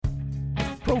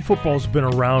Pro football's been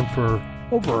around for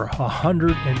over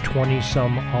 120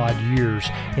 some odd years,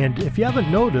 and if you haven't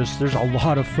noticed, there's a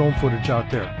lot of film footage out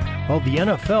there. Well, the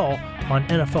NFL on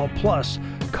NFL Plus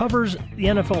covers the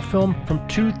NFL film from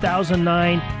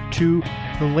 2009 to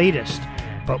the latest.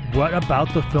 But what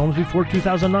about the films before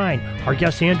 2009? Our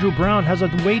guest Andrew Brown has a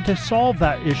way to solve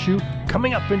that issue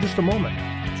coming up in just a moment.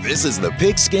 This is the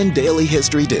Pigskin Daily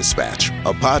History Dispatch,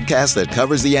 a podcast that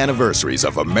covers the anniversaries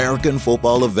of American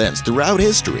football events throughout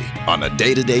history on a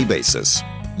day-to-day basis.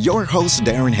 Your host,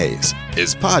 Darren Hayes,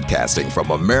 is podcasting from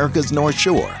America's North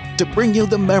Shore to bring you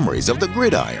the memories of the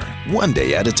gridiron, one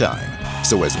day at a time.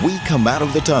 So as we come out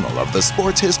of the tunnel of the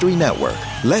Sports History Network,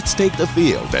 let's take the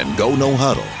field and go no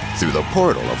huddle through the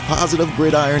portal of positive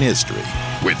gridiron history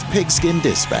with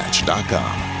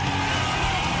pigskindispatch.com.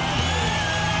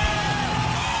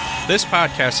 This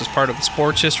podcast is part of the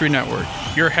Sports History Network,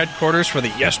 your headquarters for the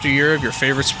yesteryear of your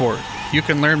favorite sport. You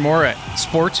can learn more at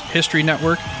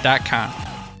sportshistorynetwork.com.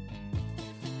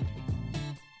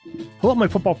 Hello, my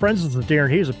football friends. This is Darren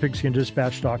Hayes of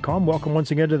pigskindispatch.com. Welcome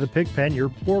once again to the Pig Pen, your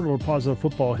portal of positive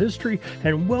football history,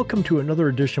 and welcome to another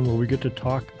edition where we get to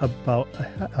talk about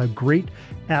a great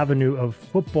avenue of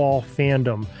football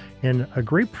fandom and a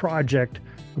great project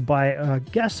by a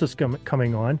guest that's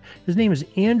coming on. His name is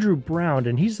Andrew Brown,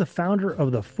 and he's the founder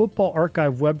of the Football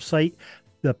Archive website,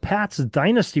 the Pat's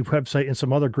Dynasty website, and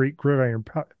some other great gridiron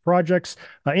projects.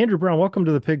 Andrew Brown, welcome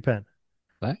to the Pig Pen.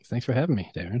 Thanks for having me,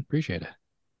 Darren. Appreciate it.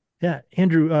 Yeah,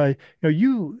 Andrew,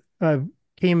 you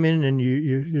came in and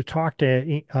you talked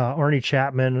to Arnie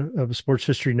Chapman of Sports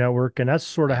History Network, and that's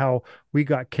sort of how we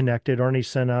got connected. Arnie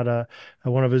sent out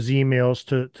one of his emails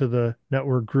to the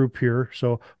network group here,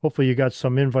 so hopefully you got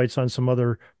some invites on some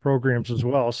other programs as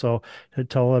well. So to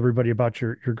tell everybody about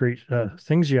your great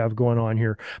things you have going on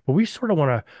here. But we sort of want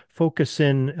to focus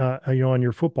in, on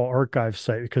your Football Archive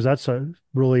site, because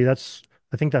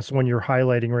I think that's the one you're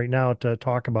highlighting right now to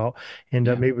talk about. And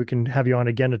maybe we can have you on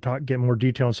again to get more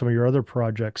detail on some of your other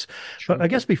projects. Sure. But I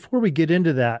guess before we get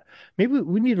into that, maybe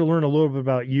we need to learn a little bit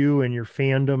about you and your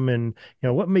fandom and,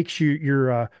 what makes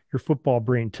your football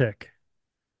brain tick.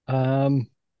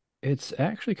 It's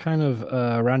actually kind of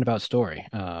a roundabout story,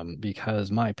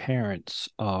 because my parents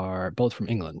are both from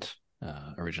England,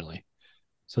 originally.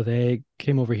 So they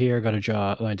came over here, got a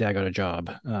job. My dad got a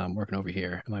job working over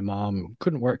here. And my mom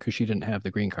couldn't work because she didn't have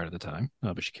the green card at the time,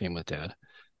 but she came with dad.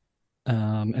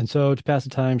 And so to pass the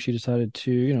time, she decided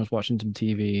to, was watching some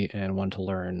TV and wanted to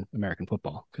learn American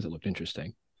football because it looked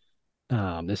interesting.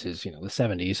 This is, the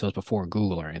 70s, so it's before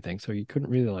Google or anything. So you couldn't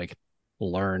really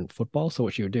learn football. So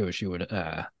what she would do is she would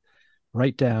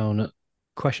write down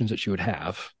questions that she would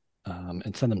have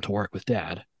and send them to work with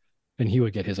dad. And he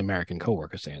would get his American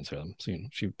coworkers to answer them. So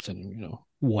she'd send him,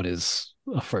 what is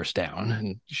a first down?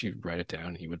 And she'd write it down.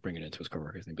 And he would bring it into his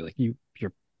coworkers and they'd be like,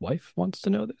 your wife wants to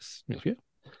know this? And he goes,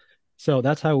 yeah. So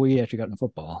that's how we actually got into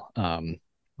football.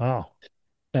 Wow.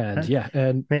 And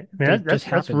and man,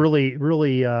 that's really,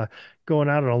 really going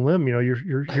out on a limb.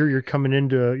 You're coming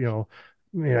into,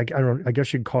 I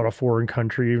guess you'd call it a foreign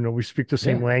country. We speak the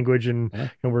same language, and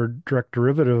we're a direct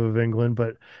derivative of England.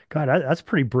 But God, that's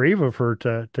pretty brave of her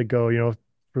to go.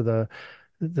 For the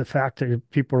fact that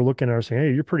people are looking at her saying,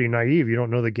 "Hey, you're pretty naive. You don't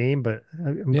know the game." But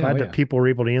I'm glad that people are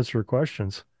able to answer her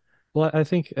questions. Well, I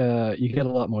think you get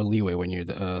a lot more leeway when you're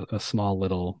a small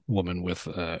little woman with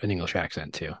an English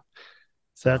accent too.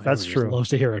 So that's true. Loves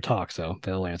to hear her talk, so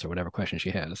they'll answer whatever question she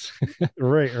has.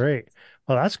 Right.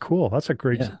 Well, that's cool. That's a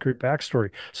great backstory.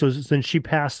 So then she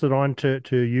passed it on to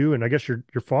you, and I guess your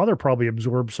father probably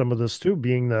absorbed some of this too,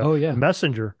 being the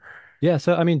messenger. Yeah.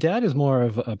 So dad is more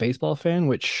of a baseball fan,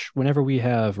 which whenever we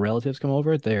have relatives come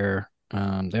over, they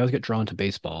always get drawn to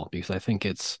baseball because I think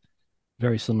it's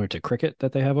very similar to cricket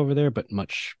that they have over there, but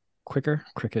much quicker.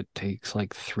 Cricket takes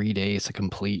 3 days to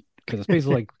complete because it's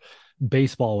basically like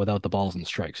baseball without the balls and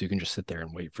strikes. You can just sit there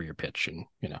and wait for your pitch, and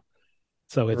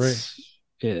so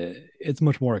it's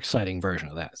much more exciting version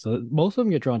of that. So most of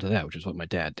them get drawn to that, which is what my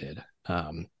dad did.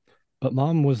 But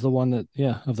mom was the one that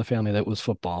of the family that was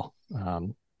football.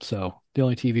 So the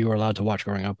only TV we were allowed to watch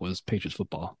growing up was Patriots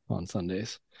football on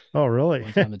Sundays. Oh, really?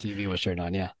 One time the TV was turned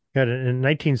on. Yeah, in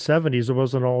 1970s, it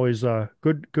wasn't always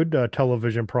good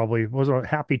television. Probably it wasn't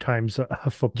happy times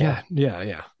football.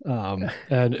 Yeah.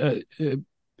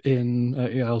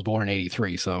 I was born in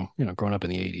 83, so growing up in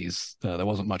the 80s, there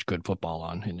wasn't much good football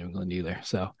on in New England either.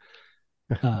 So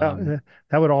that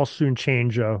would all soon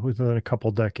change within a couple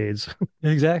decades.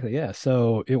 Exactly, yeah.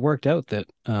 So it worked out that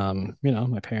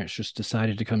my parents just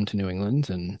decided to come to New England,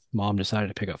 and mom decided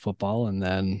to pick up football, and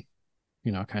then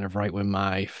kind of right when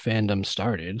my fandom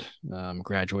started.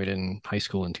 Graduated in high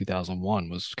school in 2001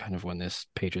 was kind of when this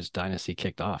Patriots dynasty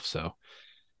kicked off. So,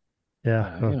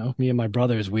 Yeah. me and my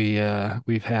brothers,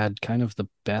 we've had kind of the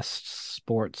best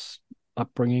sports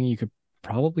upbringing you could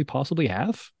probably possibly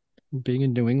have. Being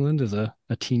in New England as a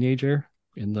teenager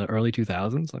in the early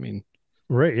 2000s. I mean,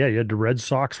 Right. Yeah. You had the Red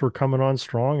Sox were coming on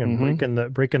strong and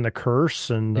mhm, breaking the curse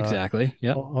and exactly.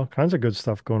 Yep. all kinds of good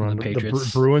stuff going And the on. The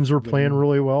Patriots Bruins were playing winning.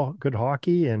 really well, good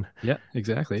hockey, and Yeah,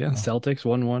 exactly. Yeah. so, Celtics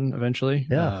won one eventually.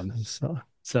 yeah. So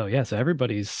So yeah, so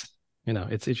everybody's,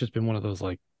 it's just been one of those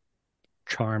like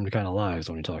charmed kind of lives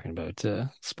when you're talking about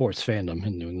sports fandom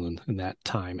in New England in that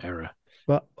time era.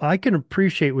 well, I can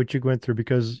appreciate what you went through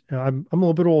because I'm a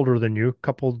little bit older than you. A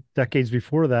couple decades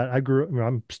before that,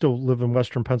 I'm still live in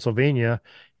Western Pennsylvania,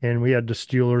 and we had the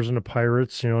Steelers and the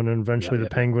Pirates, and then Yeah, eventually the yeah.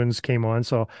 Penguins came on.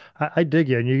 So I dig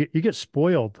you, and you get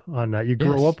spoiled on that. You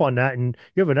grow Yes. up on that, and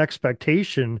you have an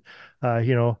expectation.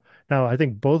 You know, now I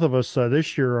think both of us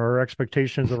this year, our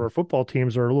expectations of our football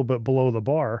teams are a little bit below the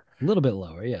bar. A little bit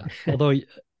lower, yeah. Although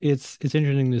it's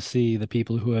interesting to see the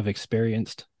people who have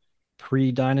experienced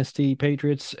pre-dynasty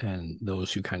Patriots and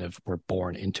those who kind of were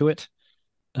born into it,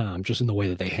 just in the way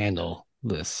that they handle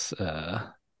this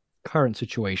current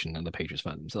situation that the Patriots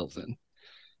find themselves in. Some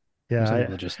Yeah,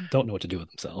 people just don't know what to do with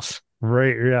themselves.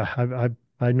 right. Yeah.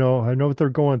 I know what they're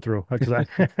going through because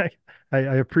I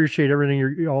appreciate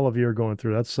everything all of you are going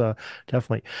through. That's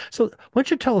definitely. So why don't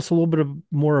you tell us a little bit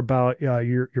more about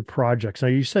your projects? Now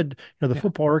you said, the Yeah.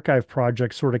 Football Archive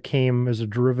project sort of came as a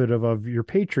derivative of your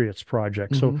Patriots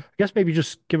project. So Hmm. I guess maybe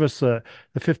just give us the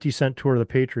 50 cent tour of the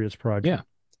Patriots project. Yeah.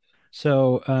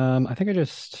 So I think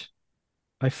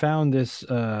I found this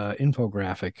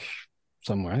infographic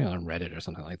somewhere, I think on Reddit or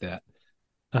something like that,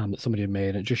 that somebody had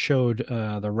made. It just showed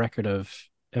the record of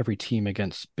every team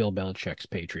against Bill Belichick's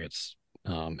Patriots.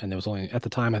 And there was only at the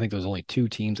time, I think there was only two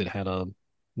teams that had a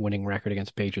winning record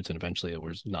against Patriots, and eventually there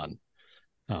was none.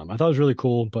 I thought it was really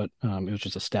cool, but it was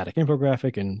just a static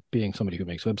infographic. And being somebody who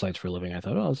makes websites for a living, I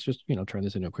thought, oh, let's just turn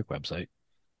this into a quick website.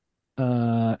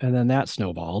 And then that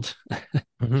snowballed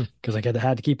Hmm. because I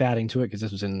had to keep adding to it because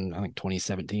this was in I think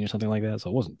 2017 or something like that, so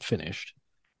it wasn't finished.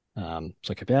 So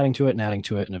I kept adding to it and adding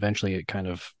to it, and eventually it kind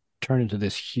of turned into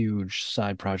this huge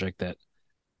side project that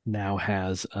now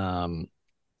has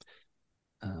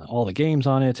all the games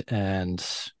on it, and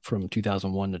from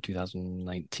 2001 to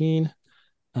 2019.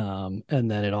 And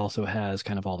then it also has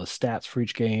kind of all the stats for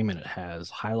each game, and it has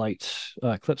highlight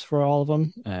clips for all of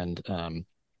them, and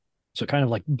so it kind of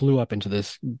like blew up into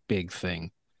this big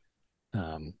thing.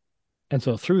 Um, and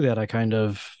so through that, I kind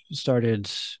of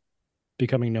started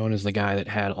becoming known as the guy that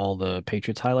had all the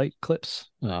Patriots highlight clips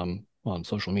on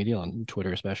social media, on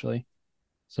Twitter especially.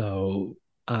 So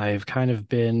I've kind of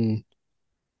been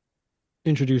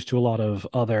introduced to a lot of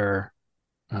other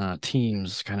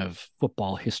teams, kind of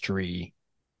football history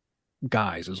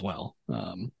guys as well.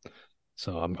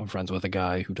 So I'm friends with a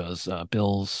guy who does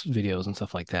Bills videos and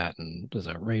stuff like that, and there's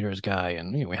a Raiders guy,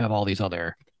 and we have all these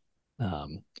other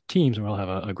teams, and we'll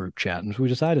have a group chat. And so we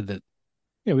decided that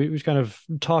we was kind of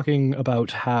talking about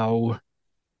how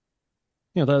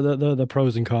the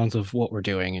pros and cons of what we're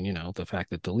doing, and the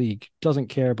fact that the league doesn't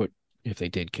care, but if they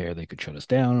did care, they could shut us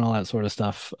down and all that sort of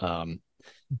stuff. And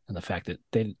the fact that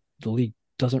the league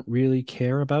doesn't really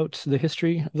care about the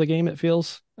history of the game, it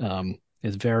feels.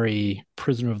 Is very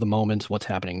prisoner of the moment, what's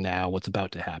happening now, what's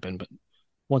about to happen. But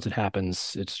once it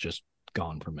happens, it's just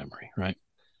gone from memory, right?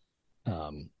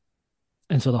 Um,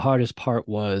 and so the hardest part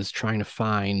was trying to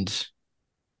find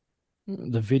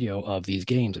the video of these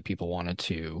games that people wanted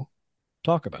to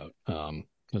talk about.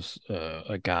 There's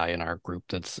a guy in our group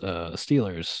that's a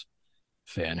Steelers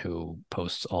fan who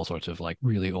posts all sorts of like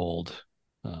really old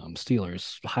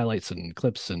Steelers highlights and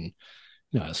clips and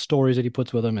stories that he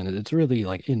puts with them, and it's really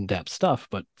like in-depth stuff.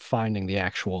 But finding the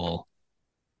actual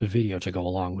video to go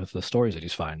along with the stories that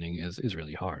he's finding is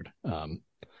really hard.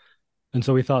 And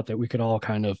so we thought that we could all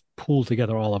kind of pool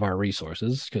together all of our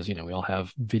resources because we all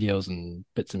have videos and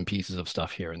bits and pieces of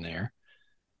stuff here and there,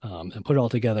 and put it all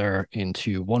together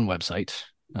into one website.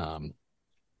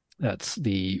 That's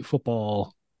the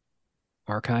Football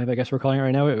Archive, I guess we're calling it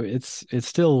right now. It's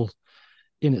still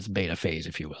in its beta phase,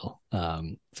 if you will.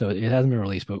 So it hasn't been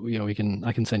released, but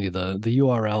I can send you the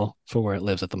URL for where it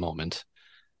lives at the moment.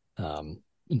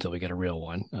 Until we get a real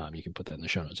one. You can put that in the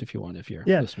show notes if you want, if your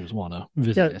Yeah. listeners want to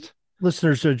visit Yeah. it.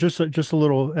 Listeners, just a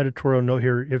little editorial note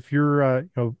here. If you're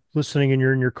listening and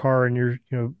you're in your car and you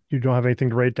don't have anything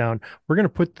to write down, we're going to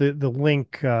put the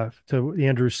link to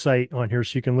Andrew's site on here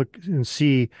so you can look and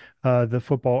see the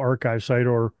Football Archive site,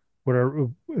 or whatever,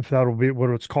 if that'll be what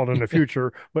it's called in the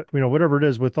future, but whatever it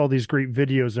is, with all these great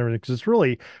videos and everything, because it's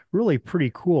really, really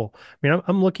pretty cool. I mean,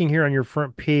 I'm looking here on your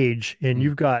front page, and Mm.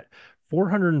 you've got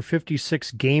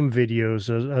 456 game videos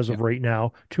as Yeah. of right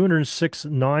now, 206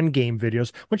 non-game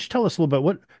videos. Why don't you tell us a little bit?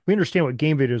 What we understand what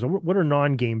game videos are. What are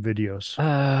non-game videos?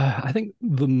 I think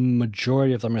the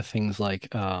majority of them are things like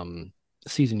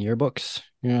season yearbooks.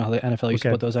 You know how the NFL used to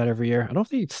Okay. put those out every year. I don't know if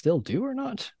they still do or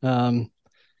not.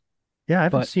 Yeah, I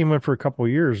haven't But seen one for a couple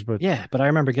of years, but yeah, but I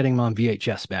remember getting them on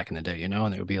VHS back in the day, and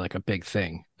it would be like a big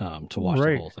thing to watch the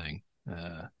right. whole thing.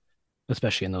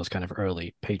 Especially in those kind of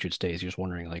early Patriots days, you're just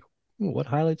wondering like, what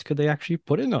highlights could they actually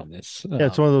put in on this? Yeah,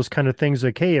 it's one of those kind of things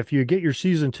like, hey, if you get your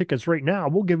season tickets right now,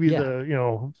 we'll give you Yeah,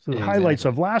 the highlights exactly.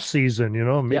 of last season.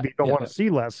 Yeah, Maybe you don't yeah, want to see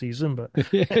last season, but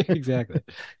yeah. Exactly.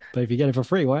 But if you get it for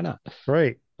free, why not?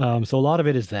 right. So a lot of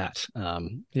it is that.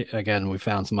 Again, we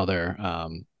found some other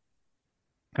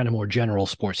kind of more general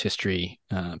sports history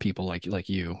people like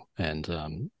you and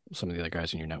some of the other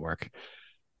guys in your network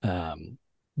um,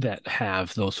 that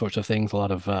have those sorts of things. A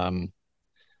lot of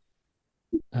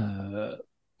uh,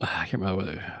 I can't remember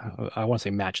whether I want to say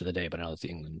match of the day, but I know it's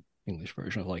the English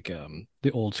version of like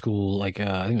the old school like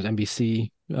I think it was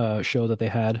NBC show that they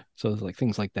had. So there's like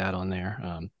things like that on there.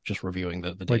 Just reviewing the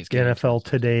Like day's games, for NFL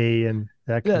instance. Today and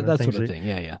that Yeah, kind of that sort things. of thing.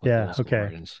 Yeah, yeah, like the Yeah, old school okay.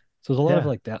 versions. So there's a lot of Yeah.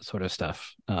 like that sort of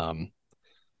stuff.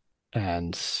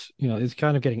 And it's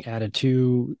kind of getting added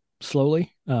to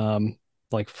slowly.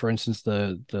 Like for instance,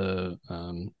 the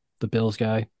Bills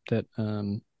guy that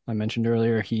I mentioned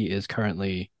earlier, he's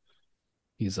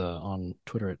on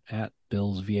Twitter at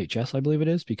Bills VHS, I believe it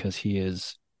is, because he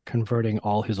is converting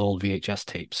all his old VHS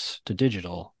tapes to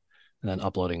digital and then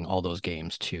uploading all those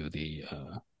games to the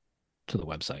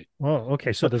website. Oh,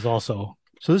 okay. So But there's also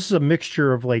so this is a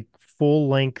mixture of like full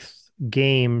length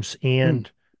games mm,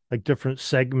 and like different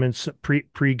segments,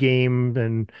 pre-game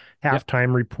and yep,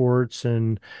 halftime reports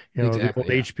and the old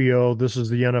exactly, yeah. HBO, this is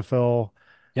the NFL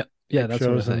Yep. Yeah, type that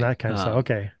sort of shows and thing. that kind of stuff.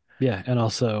 Okay. Yeah, and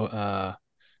also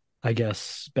I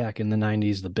guess back in the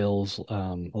 90s, the Bills, a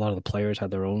lot of the players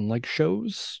had their own like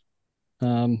shows. I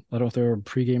don't know if they were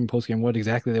pregame, postgame, what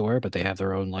exactly they were, but they have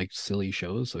their own like silly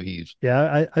shows. So he's Yeah,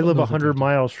 I putting live those into 100 the digital.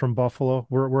 miles from Buffalo.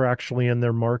 We're actually in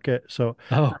their market. So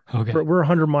Oh, okay. we're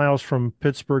 100 miles from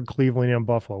Pittsburgh, Cleveland, and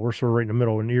Buffalo. We're sort of right in the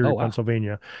middle in Oh, Erie, wow.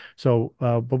 Pennsylvania. So,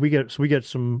 but we get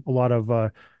a lot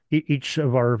of each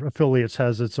of our affiliates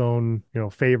has its own,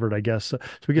 favorite, I guess. So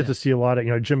we get Yeah. to see a lot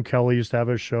of, Jim Kelly used to have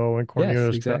his show and Yes,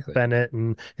 Cornelius exactly. Bennett,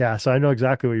 and yeah, so I know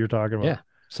exactly what you're talking Yeah.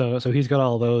 about. So he's got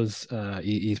all those.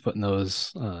 He's putting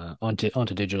those onto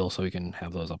digital, so we can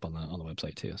have those up on the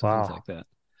website too. So things Wow. like that.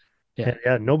 Yeah,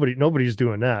 Yeah. yeah, nobody's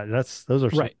doing that. Those are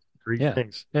some Right. great Yeah.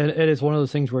 things. And it is one of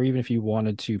those things where even if you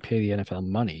wanted to pay the NFL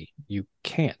money, you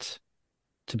can't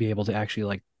to be able to actually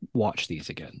like watch these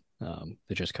again.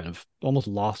 They're just kind of almost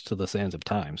lost to the sands of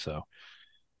time. So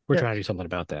we're Yeah. trying to do something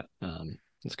about that.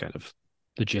 It's kind of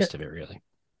the Yeah. gist of it, really.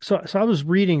 So I was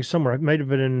reading somewhere, it might have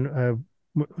been in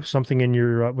something in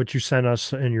your what you sent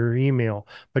us in your email,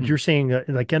 but Hmm. you're saying that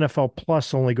like NFL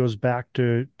Plus only goes back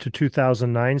to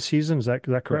 2009 season. Is that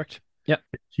correct? Correct. Yep.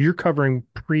 So you're covering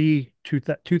pre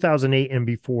 2008 and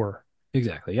before.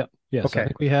 Exactly. Yep. Yeah. So I Okay.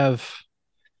 think we have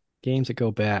games that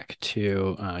go back to.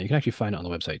 You can actually find it on the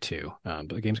website too. But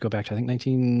the games go back to I think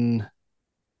 1972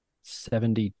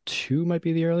 might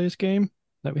be the earliest game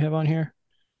that we have on here.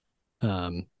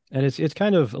 And it's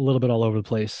kind of a little bit all over the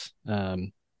place.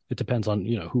 It depends on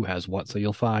who has what. So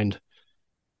you'll find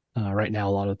right now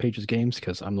a lot of the Patriots games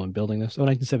because I'm the one building this. Oh,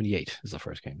 1978 is the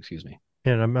first game. Excuse me.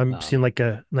 And I'm seeing Um, like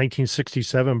a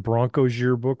 1967 Broncos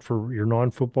yearbook for your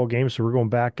non-football games. So we're going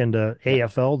back into yep.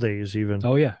 AFL days even.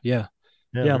 Oh yeah, yeah,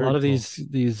 Yeah, yeah. A very lot of cool.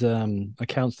 these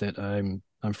accounts that I'm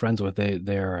friends with,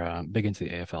 they're big into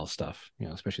the AFL stuff.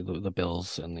 Especially the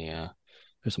Bills and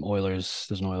there's some Oilers.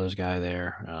 There's an Oilers guy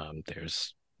there.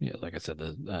 There's like I said,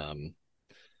 the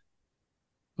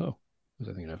oh, what was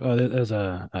I thinking of? Oh, there's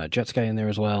a Jets guy in there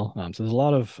as well. So there's a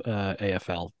lot of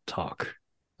AFL talk.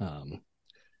 Um,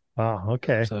 Wow.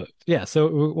 Okay. so yeah, so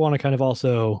we want to kind of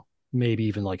also maybe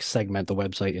even like segment the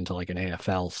website into like an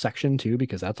AFL section too,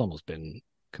 because that's almost been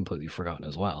completely forgotten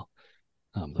as well.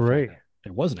 The fact Right. that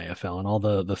it was an AFL and all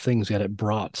the things that it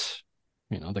brought,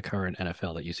 the current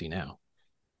NFL that you see now.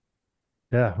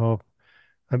 Yeah.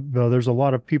 Well, there's a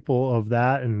lot of people of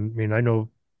that, and I mean, I know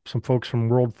some folks from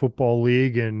World Football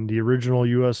League and the original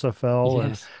USFL,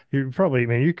 and Yes, you probably, I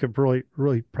mean, you could really,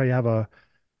 really probably have a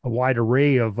wide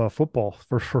array of football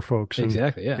for folks, and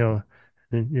exactly. Yeah, you know,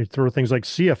 and you throw things like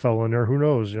CFL in there, who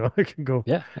knows? It can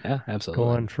yeah, yeah, go absolutely.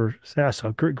 on for yeah.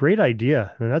 So great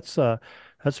idea, and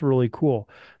that's really cool.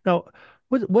 Now,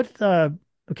 what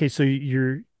okay, so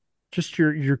your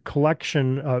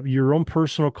collection of your own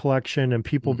personal collection and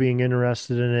people Mhm. being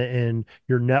interested in it and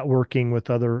your networking with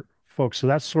other folks. So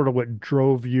that's sort of what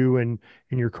drove you and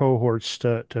your cohorts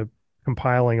to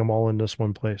compiling them all in this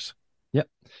one place. Yep.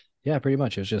 Yeah, pretty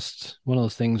much. It was just one of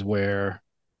those things where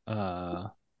uh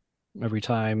every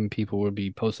time people would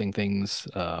be posting things,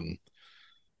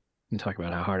 and talk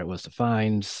about how hard it was to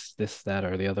find this, that,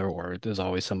 or the other, or there's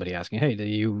always somebody asking, hey,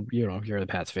 do if you're the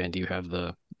Pats fan, do you have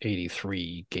the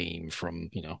 83 game from,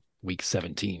 week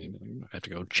 17? I have to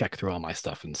go check through all my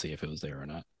stuff and see if it was there or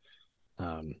not.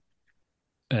 Um,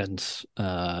 and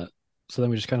so then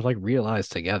we just kind of like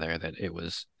realized together that it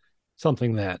was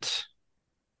something that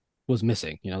was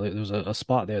missing. There was a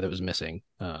spot there that was missing,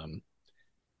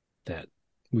 that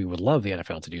we would love the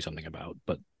NFL to do something about,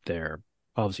 but they're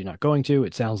obviously not going to.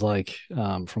 It sounds like,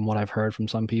 from what I've heard from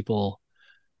some people,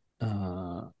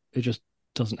 it just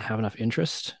doesn't have enough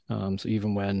interest. So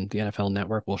even when the NFL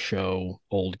Network will show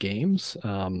old games,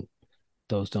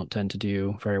 those don't tend to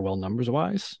do very well numbers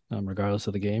wise, regardless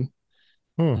of the game.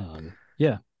 Hmm.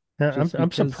 Yeah, Yeah, just I'm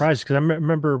because, surprised because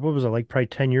remember what was it like probably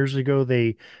 10 years ago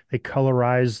they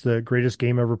colorized the greatest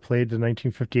game ever played, the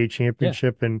 1958 yeah,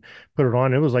 championship, and put it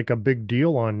on. It was like a big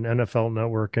deal on NFL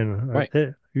Network, and right.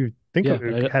 you think Yeah,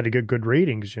 it had to get good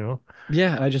ratings, you know?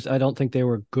 yeah, I don't think they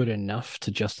were good enough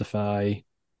to justify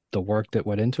the work that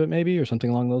went into it, maybe, or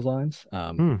something along those lines.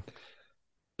 Hmm.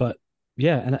 But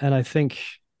yeah, and I think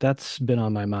that's been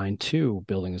on my mind too,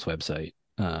 building this website.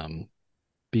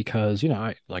 Because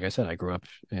like I said, I grew up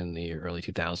in the early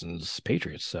 2000s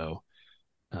Patriots, so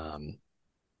um,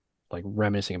 like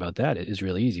reminiscing about that is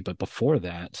really easy. But before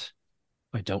that,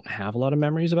 I don't have a lot of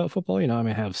memories about football. I mean,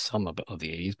 I have some of the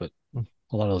 80s, but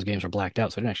a lot of those games were blacked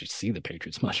out, so I didn't actually see the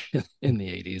Patriots much in the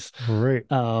 80s. Right.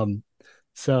 Um,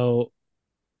 so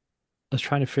I was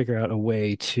trying to figure out a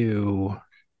way to,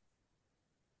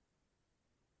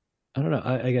 I don't know,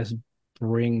 I guess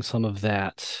bring some of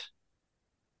that,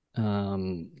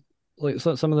 um, like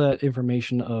some of that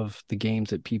information of the games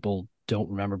that people don't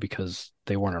remember because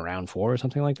they weren't around for or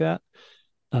something like that.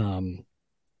 Um,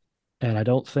 and I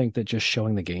don't think that just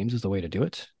showing the games is the way to do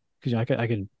it. Because I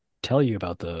could tell you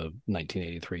about the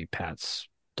 1983 Pats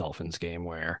Dolphins game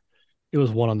where it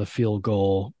was one on the field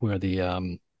goal where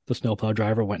the snowplow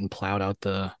driver went and plowed out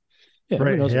the, yeah,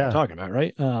 everyone Right. knows what I'm Yeah. talking about,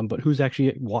 right? But who's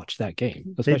actually watched that game,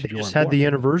 They especially if you just weren't had born? the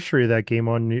anniversary of that game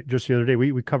on just the other day.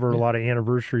 We cover a Yeah, lot of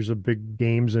anniversaries of big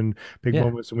games and big yeah,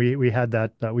 moments, and we had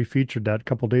that we featured that a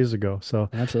couple days ago. So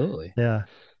absolutely. yeah,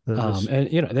 this And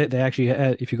they actually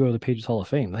if you go to the Pages Hall of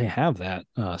Fame, they have that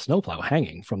snowplow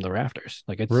hanging from the rafters.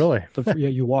 Like it's really yeah,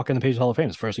 you walk in the Pages Hall of Fame,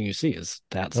 the first thing you see is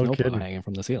that no snowplow kidding. hanging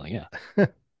from the ceiling.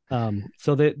 Yeah.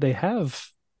 So they have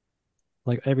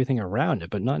like everything around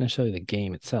it, but not necessarily the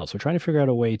game itself. So we're trying to figure out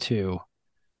a way to,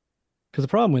 because the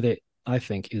problem with it, I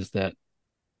think, is that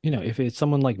if it's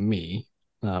someone like me,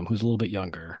 who's a little bit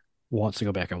younger, wants to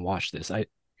go back and watch this, yeah,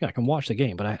 I can watch the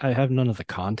game, but I have none of the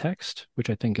context,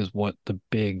 which I think is what the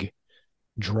big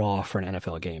draw for an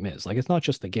NFL game is. Like it's not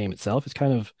just the game itself, it's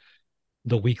kind of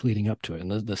the week leading up to it and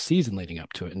the season leading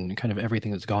up to it and kind of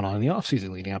everything that's gone on in the off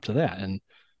season leading up to that. And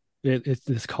it's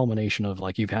this culmination of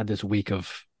like you've had this week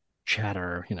of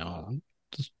chatter,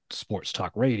 sports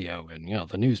talk radio and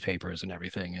the newspapers and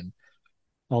everything and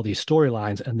all these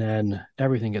storylines, and then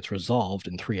everything gets resolved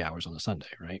in 3 hours on a Sunday,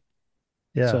 right?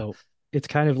 Yeah. So it's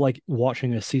kind of like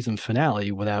watching a season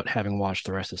finale without having watched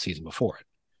the rest of the season before it.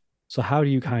 So how do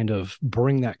you kind of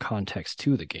bring that context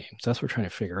to the game? So that's what we're trying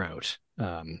to figure out.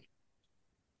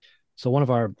 So one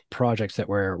of our projects that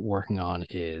we're working on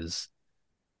is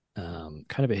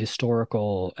kind of a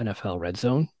historical NFL Red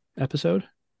Zone episode.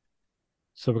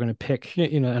 So we're going to pick,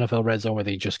 NFL Red Zone where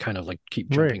they just kind of like keep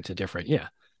Right. jumping to different, yeah.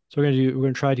 So we're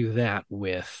going to try to do that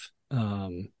with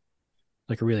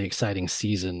like a really exciting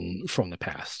season from the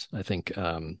past. I think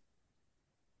the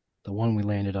one we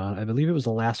landed on, I believe it was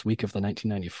the last week of the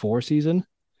 1994 season,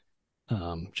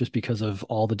 just because of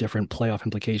all the different playoff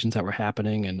implications that were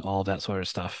happening and all of that sort of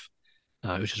stuff.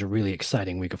 It was just a really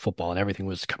exciting week of football, and everything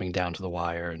was coming down to the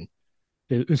wire, and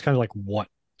it was kind of like what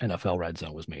NFL Red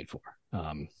Zone was made for. So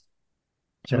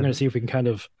we're Yeah. going to see if we can kind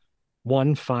of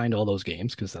one find all those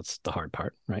games because that's the hard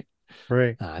part, right?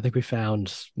 Right. I think we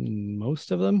found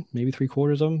most of them, maybe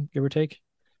three-quarters of them, give or take.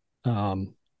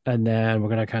 And then we're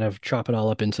going to kind of chop it all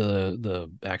up into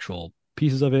the actual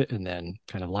pieces of it and then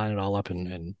kind of line it all up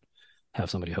and have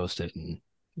somebody host it and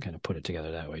kind of put it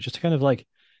together that way, just to kind of like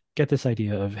get this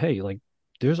idea of, hey, like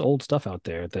there's old stuff out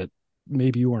there that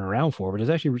maybe you weren't around for, but it's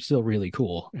actually still really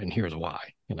cool. And here's why.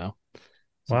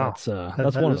 So Wow. that's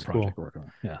That one of is the cool. projects we're working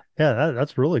on. Yeah. Yeah,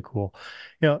 that's really cool.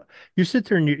 You know, you sit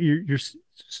there and you're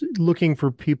looking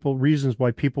for reasons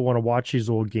why people want to watch these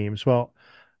old games. Well,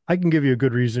 I can give you a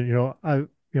good reason.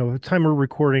 The time we're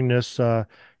recording this, my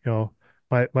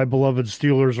beloved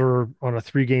Steelers are on a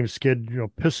 3-game skid,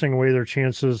 pissing away their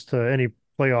chances to any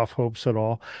playoff hopes at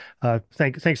all.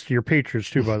 Thanks to your Patriots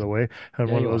too, by the way, on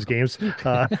Yeah, one of you're those welcome.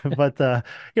 games.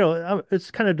 But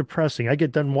it's kind of depressing. I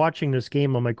get done watching this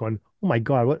game, I'm like going, oh my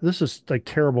God, this is like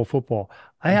terrible football.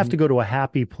 I have Hmm. to go to a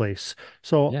happy place.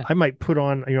 So Yeah, I might put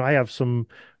on, I have some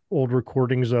old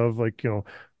recordings of like,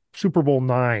 Super Bowl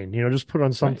 9, just put on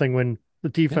right. something when the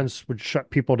Yeah, defense would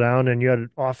shut people down and you had an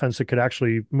offense that could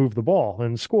actually move the ball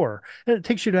and score. And it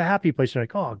takes you to a happy place. You're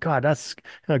like, oh God, that's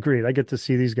great. I get to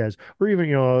see these guys. Or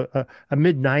even, a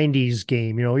mid 90s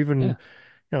game, even,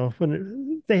 yeah,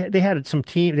 when they had some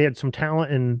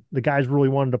talent and the guys really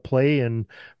wanted to play and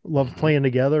loved hmm, playing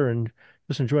together and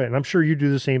just enjoy it. And I'm sure you do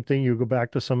the same thing. You go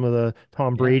back to some of the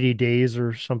Tom yeah. Brady days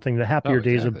or something, the Oh, happier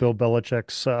days of exactly. Bill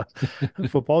Belichick's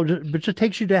football, but it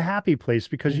takes you to a happy place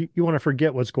because Yeah. you want to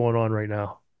forget what's going on right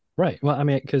now. Right. Well, I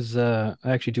mean, because I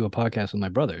actually do a podcast with my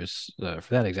brothers for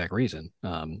that exact reason.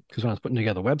 Because when I was putting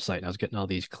together a website and I was getting all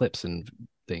these clips and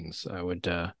things, I would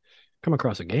come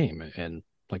across a game and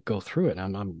like go through it.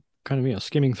 And I'm kind of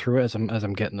skimming through it as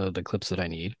I'm getting the clips that I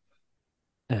need.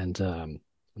 And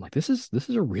I'm like, this is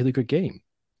a really good game.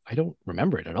 I don't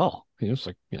remember it at all. It's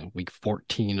like week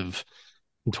 14 of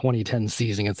 2010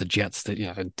 season against the Jets that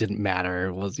it didn't matter.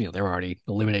 It was they were already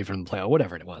eliminated from the playoff,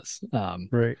 whatever it was.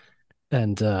 Right.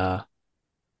 And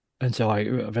and so I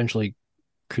eventually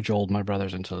cajoled my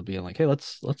brothers into being like, hey,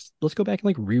 let's go back and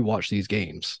like rewatch these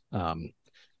games.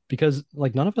 Because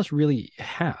like none of us really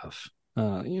have.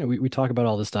 We talk about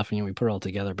all this stuff and we put it all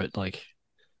together, but like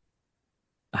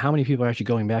how many people are actually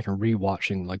going back and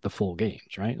rewatching like the full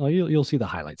games, right? Like you'll see the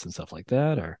highlights and stuff like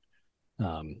that or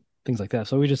things like that.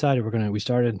 So we decided we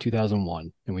started in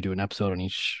 2001 and we do an episode on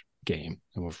each game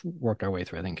and we've worked our way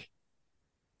through, I think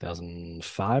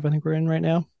 2005, I think we're in right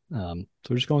now. So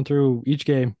we're just going through each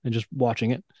game and just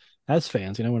watching it as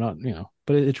fans. We're not,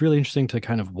 but it's really interesting to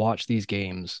kind of watch these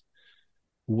games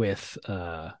with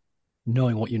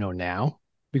knowing what you know now,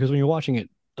 because when you're watching it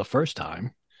the first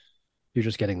time, you're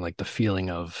just getting like the feeling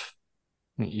of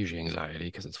usually anxiety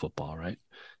because it's football, right?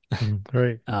 Mhm.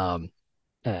 Right. Um,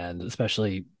 and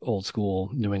especially old school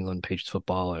New England Patriots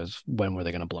football is when were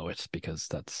they going to blow it? Because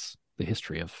that's the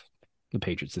history of the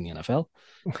Patriots in the NFL.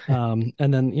 And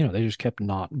then, they just kept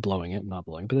not blowing it, not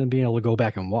blowing, but then being able to go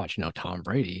back and watch, Tom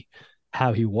Brady,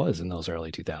 how he was in those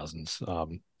early 2000s.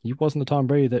 He wasn't the Tom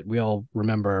Brady that we all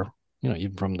remember,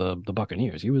 even from the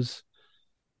Buccaneers. He was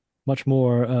much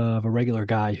more of a regular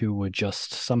guy who would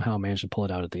just somehow manage to pull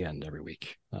it out at the end every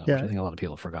week, which I Yeah. think a lot of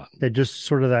people have forgotten. They just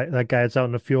sort of that guy that's out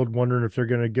in the field wondering if they're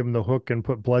going to give him the hook and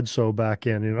put Bledsoe back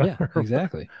in, Yeah,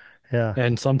 exactly. Yeah.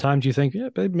 And sometimes you think, yeah,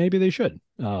 maybe they should.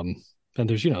 And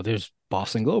there's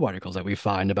Boston Globe articles that we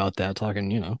find about that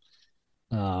talking,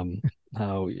 um,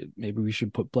 how maybe we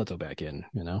should put Bledsoe back in,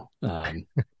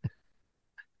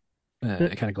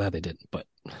 kind of glad they didn't, but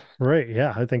Right.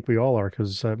 Yeah, I think we all are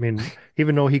because I mean,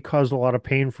 even though he caused a lot of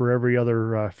pain for every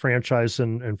other franchise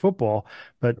in football,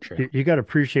 but for sure. you got to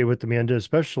appreciate what the man did,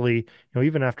 especially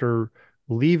even after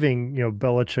leaving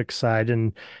Belichick's side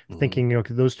and Mhm. thinking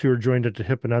those two are joined at the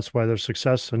hip and that's why they're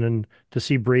success. And then to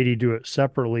see Brady do it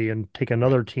separately and take Right.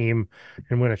 another team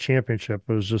and win a championship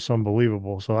was just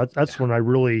unbelievable. So that's Yeah. when I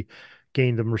really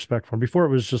gained them respect for him. Before it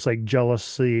was just like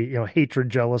jealousy, hatred,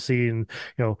 jealousy, and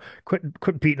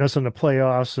quit beating us in the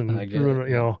playoffs I and get it.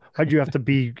 Yeah. why'd you have to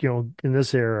be, in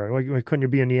this era? Why couldn't you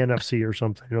be in the NFC or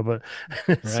something? But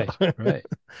so, Right. Right.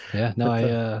 Yeah. No,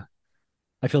 but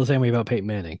I feel the same way about Peyton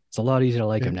Manning. It's a lot easier to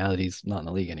like yeah, him now that he's not in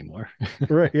the league anymore.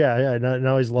 right, yeah, yeah.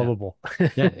 Now he's Yeah. lovable.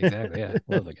 Yeah, exactly. Yeah.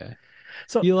 Love the guy.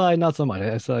 So Eli, not so much.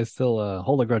 I still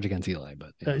hold a grudge against Eli,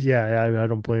 but yeah, I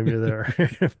don't blame you there.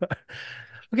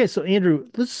 Okay, so Andrew,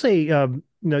 let's say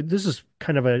this is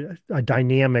kind of a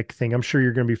dynamic thing. I'm sure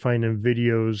you're going to be finding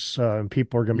videos, and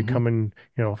people are going to be Mhm. coming,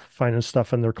 finding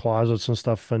stuff in their closets and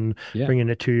stuff, and Yeah. bringing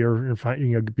it to you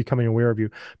and becoming aware of you.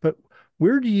 But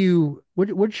what's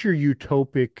your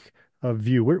utopic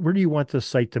view? Where do you want the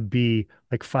site to be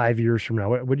like 5 years from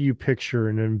now? What do you picture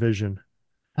and envision?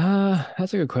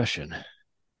 That's a good question.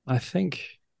 I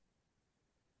think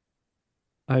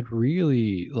I'd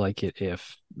really like it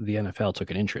if the NFL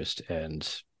took an interest and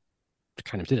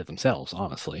kind of did it themselves,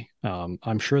 honestly.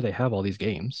 I'm sure they have all these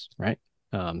games, right?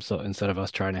 So instead of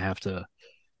us trying to have to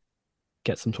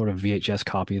get some sort of VHS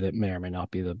copy that may or may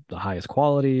not be the highest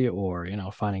quality, or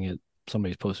finding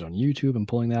somebody's posted on YouTube and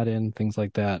pulling that in, things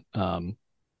like that.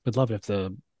 I'd love it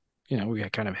if we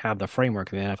kind of have the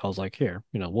framework. And the NFL's like, here,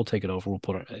 we'll take it over. We'll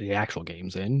put the actual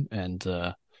games in, and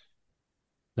then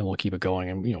we'll keep it going,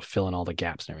 and fill in all the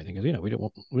gaps and everything.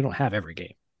 Because we don't have every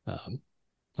game.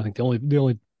 I think the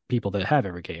only people that have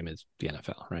every game is the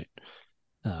NFL, right?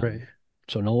 Right.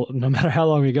 So no matter how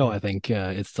long we go, I think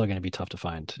it's still going to be tough to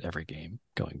find every game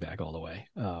going back all the way.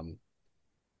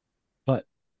 But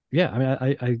yeah, I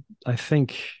mean, I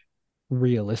think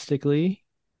realistically,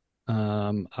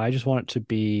 I just want it to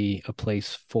be a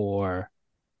place for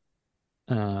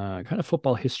kind of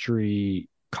football history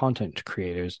content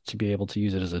creators to be able to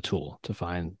use it as a tool to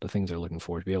find the things they're looking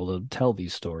for, to be able to tell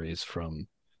these stories from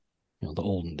the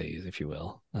olden days, if you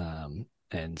will,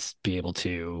 and be able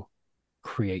to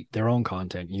create their own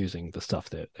content using the stuff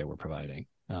that they were providing.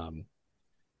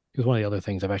 Because one of the other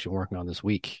things I've actually been working on this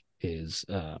week is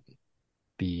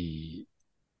the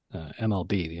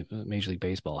MLB, the Major League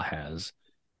Baseball, has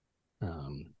a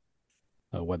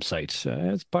website.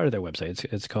 It's part of their website.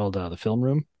 It's called the Film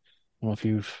Room. I don't know if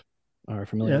you are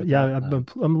familiar with Yeah,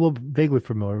 that. I'm a little vaguely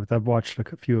familiar with. I've watched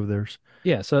a few of theirs.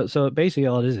 Yeah, so basically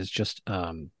all it is just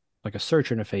like a search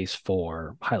interface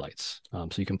for highlights. So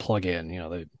you can plug in,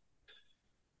 the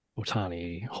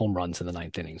Ohtani home runs in the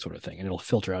ninth inning sort of thing, and it'll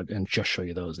filter out and just show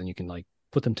you those, and you can like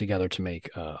put them together to make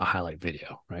a highlight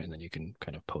video, right? And then you can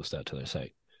kind of post that to their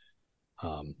site.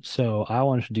 So I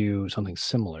wanted to do something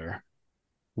similar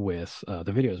with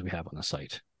the videos we have on the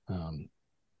site.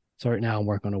 So right now I'm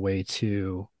working on a way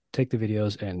to take the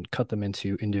videos and cut them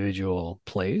into individual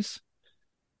plays.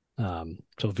 So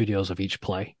videos of each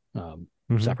play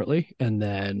separately, and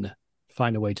then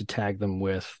find a way to tag them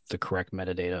with the correct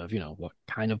metadata of, what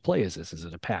kind of play is this? Is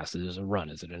it a pass? Is it a run?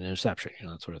 Is it an interception?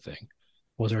 That sort of thing.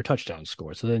 Was there a touchdown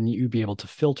score? So then you'd be able to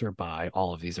filter by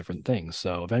all of these different things.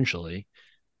 So eventually,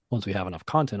 once we have enough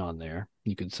content on there,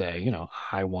 you could say,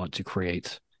 I want to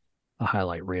create a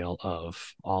highlight reel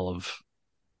of all of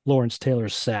Lawrence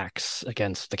Taylor's sacks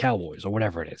against the Cowboys or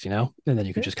whatever it is, and then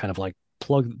you could just kind of like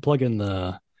plug in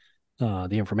the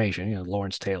information.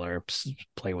 Lawrence Taylor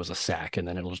play was a sack, and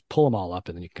then it'll just pull them all up,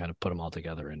 and then you can kind of put them all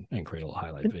together and create a little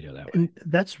highlight video that way. And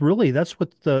that's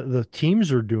what the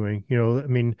teams are doing. I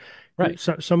mean, right.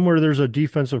 Somewhere there's a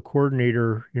defensive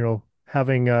coordinator,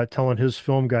 having telling his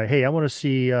film guy, hey, I want to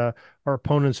see our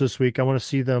opponents this week. I want to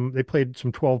see them. They played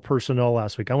some 12 personnel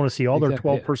last week. I want to see all their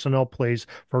 12 personnel plays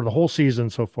for the whole season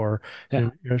so far,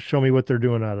 and show me what they're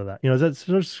doing out of that.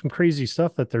 There's some crazy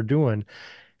stuff that they're doing.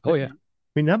 Oh yeah.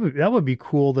 I mean, that would be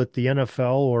cool that the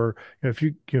NFL or if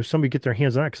somebody get their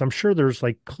hands on it, because I'm sure there's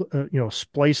like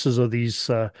splices of these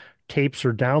tapes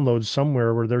or downloads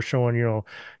somewhere where they're showing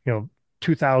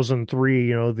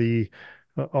 2003 the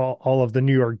all of the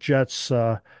New York Jets.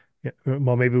 Well,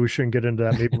 maybe we shouldn't get into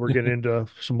that. Maybe we're getting into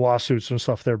some lawsuits and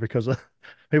stuff there because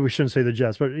maybe we shouldn't say the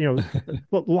Jets, but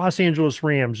Los Angeles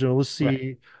Rams. Let's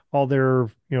see all their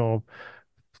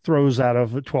throws out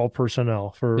of 12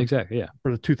 personnel for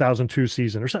the 2002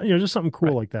 season or something, just something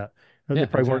cool like that. They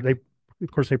probably weren't.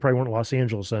 Of course, they probably weren't Los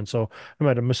Angeles then, so I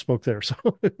might have misspoke there. So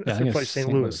yeah, probably St.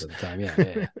 Louis at the time.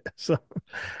 Yeah. So,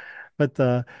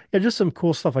 but just some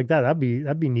cool stuff like that.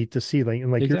 That'd be neat to see. Like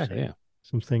you're saying,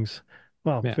 some things.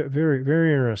 Wow, very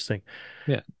very interesting.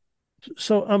 Yeah.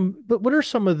 So but what are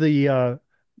some of the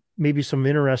maybe some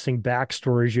interesting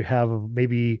backstories you have of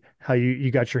maybe how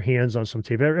you got your hands on some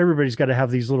tape? Everybody's got to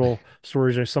have these little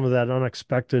stories or some of that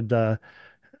unexpected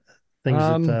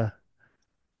things that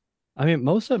I mean,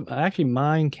 most of actually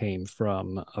mine came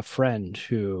from a friend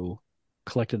who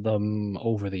collected them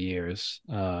over the years,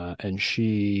 and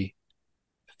she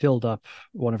filled up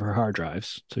one of her hard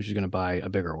drives, so she's going to buy a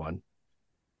bigger one.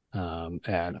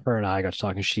 And her and I got to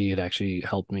talking. She had actually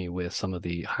helped me with some of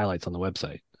the highlights on the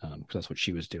website, because that's what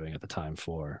she was doing at the time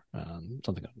for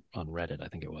something on Reddit, I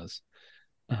think it was.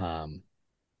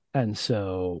 And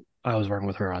so I was working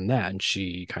with her on that, and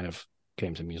she kind of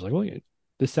came to me. She's like, well,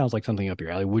 this sounds like something up your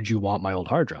alley. Would you want my old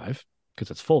hard drive? Because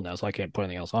it's full now, so I can't put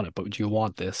anything else on it. But would you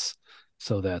want this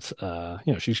so that,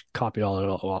 she's copied all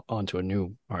it onto a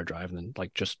new hard drive and then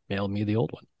like just mailed me the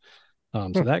old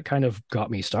one. So that kind of got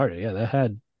me started. Yeah, that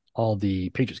had all the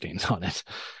Patriots games on it.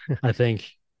 I think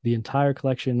the entire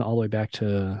collection all the way back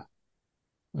to,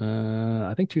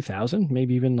 I think 2000,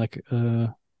 maybe even like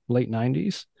late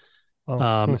 90s.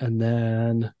 And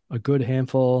then a good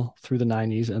handful through the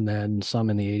 90s, and then some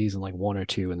in the 80s and like one or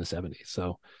two in the 70s.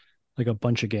 So like a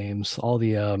bunch of games, all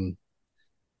the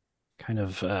kind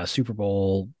of Super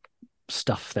Bowl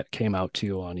stuff that came out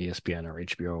too on ESPN or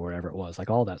HBO or wherever it was, like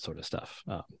all that sort of stuff.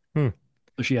 So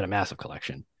she had a massive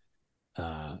collection.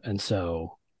 And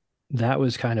so that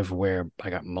was kind of where I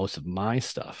got most of my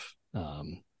stuff.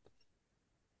 And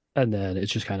then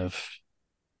it's just kind of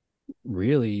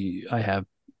really, I have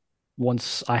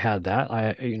once I had that,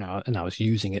 and I was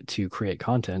using it to create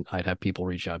content, I'd have people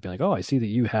reach out, be like, "Oh, I see that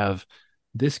you have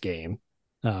this game.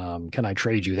 Can I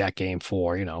trade you that game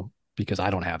for, because I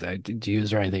don't have that. Is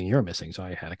there anything you're missing?" So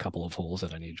I had a couple of holes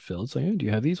that I needed filled. So, do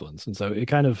you have these ones? And so it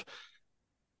kind of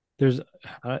there's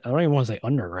I don't even want to say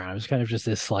underground. It's kind of just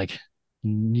this like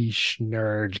niche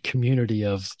nerd community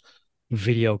of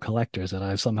video collectors that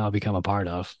I've somehow become a part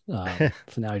of. So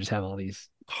now I just have all these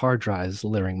hard drives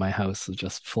littering my house,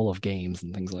 just full of games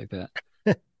and things like that.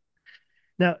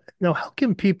 Now, how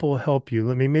can people help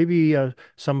you? I mean, maybe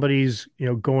somebody's,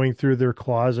 going through their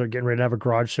closet, getting ready to have a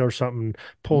garage sale or something,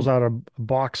 pulls Mm. out a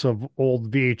box of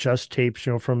old VHS tapes,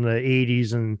 from the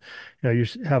 80s, and you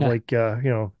have Yeah, like,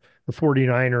 the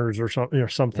 49ers or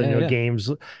something, yeah, yeah.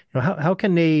 games. How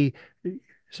can they?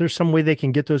 Is there some way they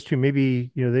can get those to?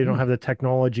 Maybe, they don't Mm. have the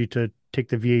technology to take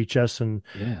the VHS and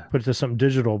Yeah. put it to something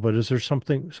digital, but is there some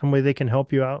way they can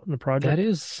help you out in the That project?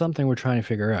 is something we're trying to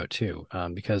figure out too,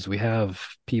 because we have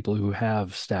people who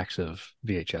have stacks of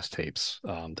VHS tapes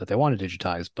that they want to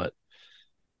digitize, but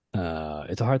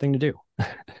it's a hard thing to do,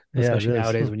 Yeah, it especially is.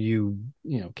 nowadays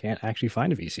when can't actually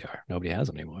find a VCR. Nobody has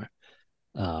them anymore.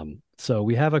 So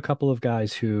we have a couple of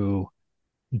guys who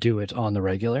do it on the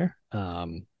regular.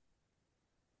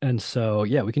 And so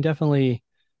yeah, we can definitely.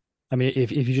 I mean,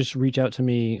 if you just reach out to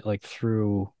me like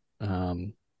through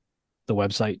the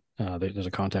website, there's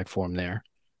a contact form there,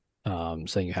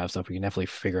 saying you have stuff. We can definitely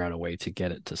figure out a way to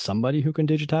get it to somebody who can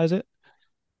digitize it.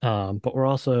 But we're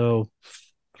also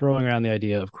throwing around the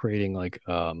idea of creating like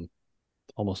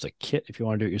almost a kit if you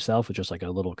want to do it yourself, with just like a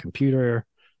little computer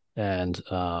and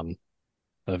a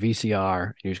VCR.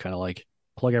 And you just kind of like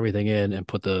plug everything in and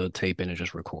put the tape in, and it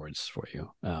just records for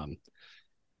you.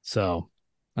 So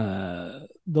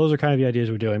those are kind of the ideas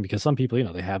we're doing, because some people,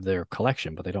 they have their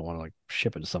collection, but they don't want to like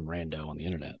ship it to some rando on the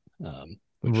internet,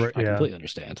 which Right, I yeah. completely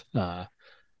understand.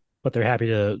 But they're happy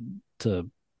to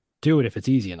do it if it's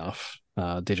easy enough,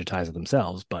 digitize it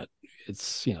themselves. But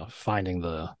it's, finding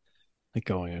like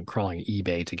going and crawling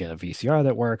eBay to get a VCR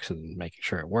that works and making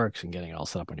sure it works and getting it all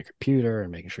set up on your computer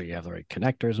and making sure you have the right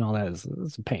connectors and all that is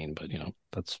a pain. But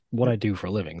that's what I do for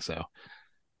a living. So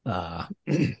uh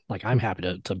like I'm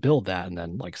happy to build that and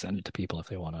then like send it to people if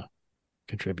they want to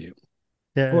contribute.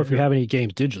 Or Yeah, if you have any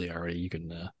games digitally already, you can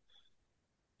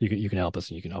help us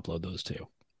and you can upload those too.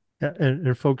 yeah,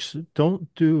 and folks,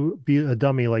 don't be a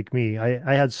dummy like me.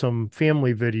 I had some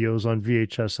family videos on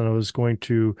VHS, and I was going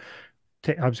to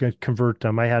convert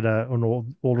them. I had an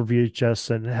older VHS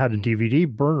and it had a Mm. DVD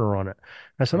burner on it.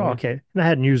 I said, Oh "Oh, yeah. okay." And I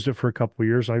hadn't used it for a couple of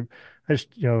years. I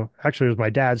just, actually it was my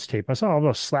dad's tape. I said, "Oh, I'm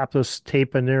going to slap this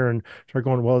tape in there," and start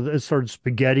going. Well, it started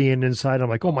spaghettiing inside. I'm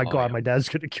like, "Oh my Oh God, yeah. my dad's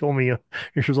going to kill me."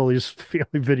 Here's all these family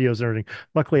videos and everything.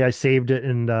 Luckily, I saved it,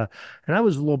 and I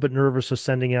was a little bit nervous of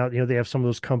sending out. They have some of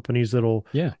those companies that'll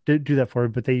Yeah. do that for you,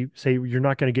 but they say you're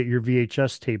not going to get your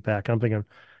VHS tape back. I'm thinking,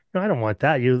 no, I don't want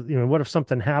that. What if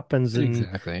something happens and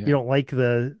Exactly. you Yeah. don't like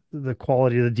the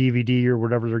quality of the DVD or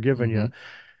whatever they're giving you? Hmm.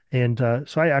 And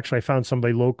so I found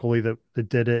somebody locally that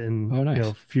did it, and Oh a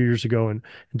nice. few years ago, and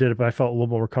did it. But I felt a little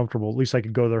more comfortable. At least I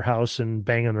could go to their house and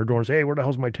bang on their door and say, "Hey, where the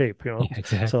hell's my tape?" Yeah,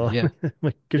 exactly. So Yeah.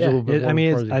 it gives you a Yeah. little bit I more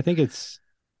mean, privacy. I think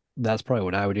that's probably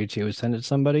what I would do too, is send it to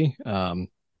somebody, or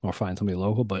find somebody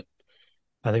local. But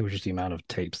I think with just the amount of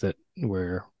tapes that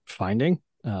we're finding,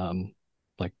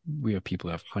 like we have people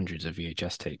who have hundreds of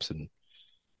VHS tapes, and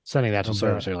sending that to I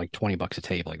service bet. are like 20 bucks a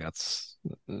tape. Like that's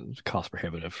cost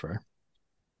prohibitive for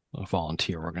a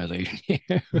volunteer organization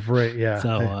here. Right? Yeah.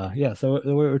 So yeah, so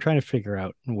we're trying to figure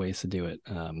out ways to do it.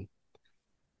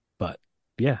 But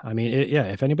yeah, I mean, yeah,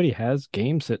 if anybody has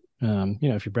games that,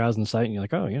 if you're browsing the site and you're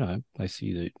like, oh, I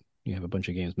see that you have a bunch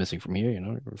of games missing from here,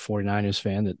 you're a 49ers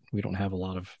fan, that we don't have a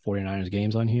lot of 49ers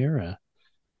games on here.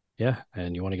 Yeah,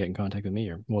 and you want to get in contact with me,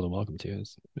 you're more than welcome to.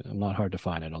 I'm not hard to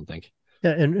find, I don't think.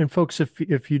 Yeah, and folks,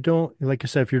 if you don't, like I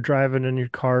said, if you're driving in your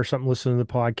car or something, listening to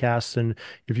the podcast, and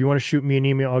if you want to shoot me an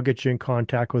email, I'll get you in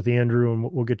contact with Andrew,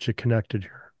 and we'll get you connected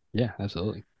here. Yeah,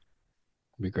 absolutely.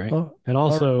 It'd be great. Oh, And all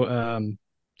right. also,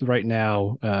 right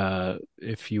now,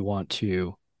 if you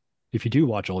do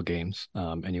watch old games,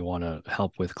 and you want to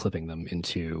help with clipping them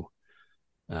into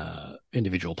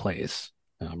individual plays.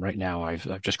 Right now,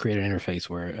 I've just created an interface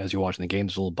where, as you're watching the game,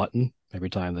 there's a little button.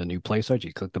 Every time the new play starts,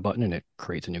 you click the button and it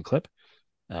creates a new clip.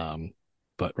 Um,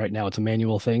 but right now, it's a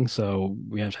manual thing, so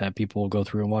we have to have people go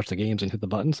through and watch the games and hit the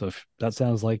button. So if that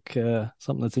sounds like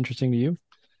something that's interesting to you,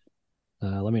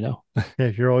 let me know. Yeah,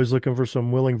 you're always looking for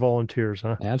some willing volunteers,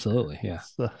 huh? Absolutely, yeah.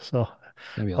 So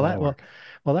Maybe a Well, lot of work.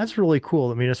 well, that's really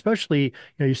cool. I mean, especially,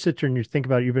 you think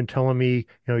about it, you've been telling me,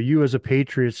 you as a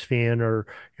Patriots fan or,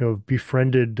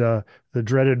 befriended the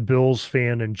dreaded Bills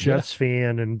fan and Yeah, Jets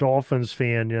fan and Dolphins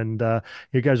fan, and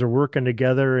you guys are working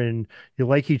together and you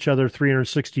like each other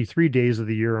 363 days of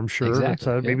the year, I'm sure. It's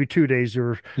exactly. Yep. maybe 2 days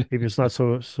maybe it's not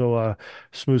so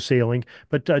smooth sailing,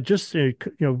 but just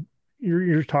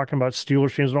you're talking about Steelers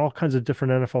fans and all kinds of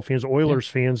different NFL fans, Yeah. Oilers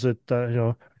fans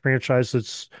that franchise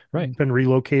that's Right. been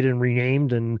relocated and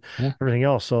renamed and Yeah. everything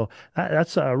else. So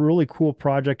that's a really cool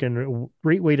project and a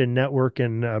great way to network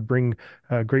and bring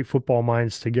great football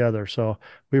minds together. So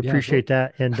we Yeah. appreciate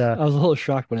that. And I was a little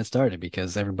shocked when it started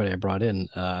because everybody I brought in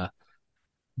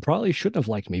probably shouldn't have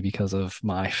liked me because of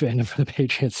my fandom for the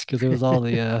Patriots because it was all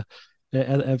the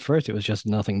at first it was just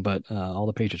nothing but all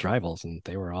the Patriots rivals and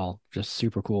they were all just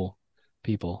super cool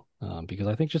people because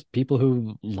I think just people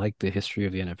who like the history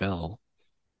of the NFL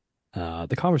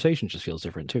the conversation just feels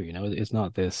different too. It's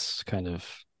not this kind of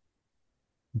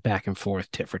back and forth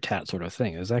tit for tat sort of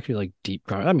thing. It's actually like deep.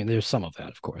 I mean, there's some of that,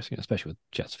 of course, especially with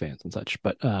Jets fans and such.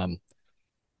 But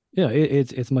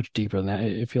it's much deeper than that.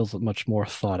 It feels much more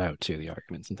thought out too, the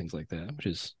arguments and things like that, which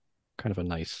is kind of a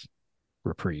nice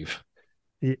reprieve.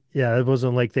 Yeah, it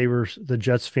wasn't like the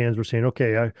Jets fans were saying,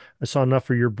 okay, I saw enough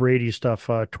of your Brady stuff,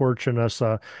 torching us.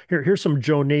 Here's some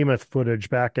Joe Namath footage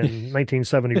back in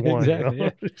 1971. Exactly.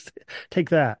 Yeah. Take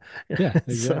that. Yeah. So,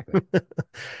 Exactly.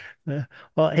 yeah.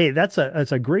 Well, hey, that's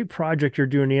a great project you're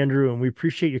doing, Andrew, and we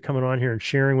appreciate you coming on here and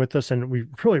sharing with us. And we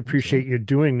really appreciate Absolutely. you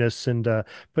doing this and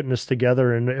putting this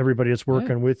together, and everybody that's Yeah.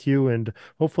 working with you. And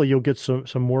hopefully, you'll get some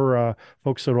more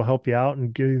folks that will help you out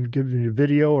and give you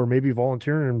video or maybe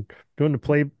volunteering and doing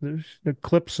the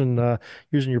clips and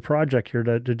using your project here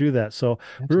to do that. So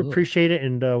we Absolutely. appreciate it,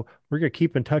 and we're gonna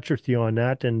keep in touch with you on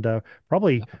that. And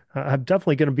probably Definitely. I'm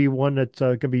definitely going to be one that's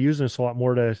going to be using this a lot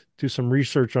more to do some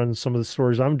research on some of the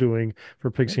stories I'm doing for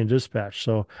Yeah. Pigskin Dispatch.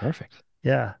 So Perfect.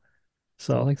 yeah, That's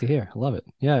what I so like to hear. I love it.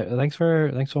 Yeah. Thanks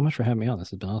so much for having me on.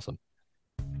 This has been awesome.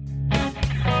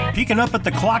 peeking up at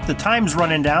the clock, the time's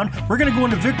running down. We're going to go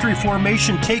into victory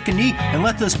formation, take a knee, and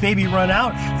let this baby run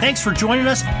out. Thanks for joining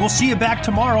us. We'll see you back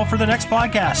tomorrow for the next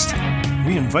podcast.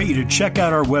 We invite you to check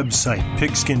out our website,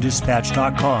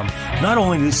 pigskindispatch.com, not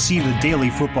only to see the daily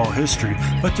football history,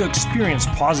 but to experience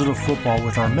positive football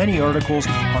with our many articles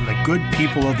on the good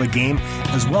people of the game,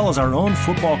 as well as our own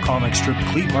football comic strip,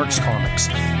 Cleat Marks Comics.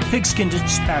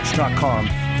 Pigskindispatch.com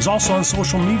is also on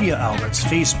social media outlets,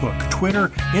 Facebook, Twitter,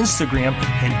 Instagram,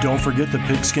 and don't forget the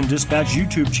Pigskin Dispatch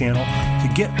YouTube channel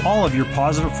to get all of your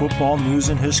positive football news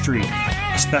and history.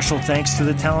 A special thanks to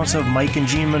the talents of Mike and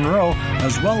Gene Monroe,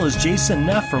 as well as Jason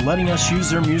Neff for letting us use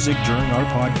their music during our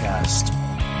podcast.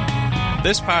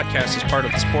 This podcast is part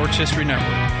of the Sports History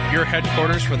Network, your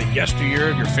headquarters for the yesteryear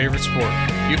of your favorite sport.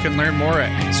 You can learn more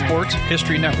at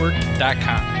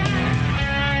sportshistorynetwork.com.